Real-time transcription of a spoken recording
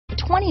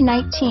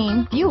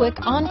2019 Buick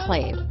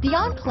Enclave. The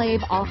Enclave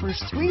offers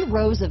 3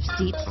 rows of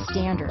seats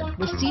standard,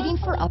 with seating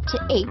for up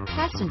to 8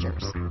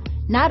 passengers.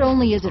 Not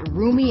only is it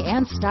roomy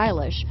and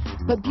stylish,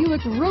 but Buick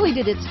really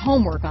did its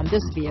homework on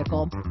this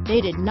vehicle.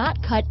 They did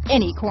not cut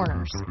any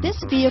corners. This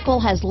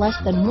vehicle has less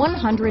than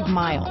 100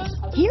 miles.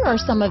 Here are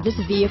some of this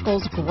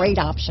vehicle's great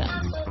options: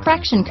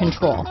 traction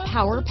control,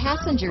 power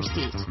passenger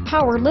seat,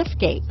 power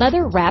liftgate,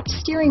 leather-wrapped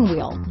steering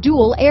wheel,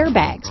 dual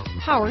airbags,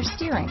 power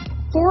steering,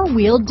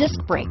 4-wheel disc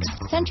brakes,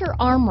 center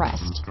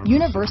armrest,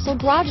 universal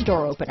garage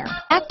door opener,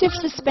 active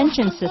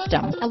suspension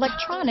system,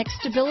 electronic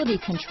stability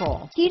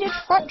control, heated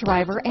front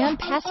driver and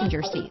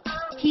passenger seats,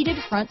 heated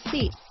front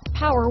seats,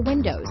 power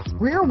windows,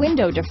 rear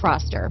window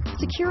defroster,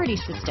 security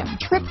system,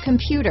 trip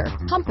computer,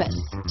 compass,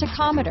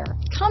 tachometer.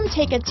 Come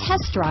take a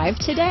test drive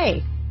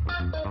today.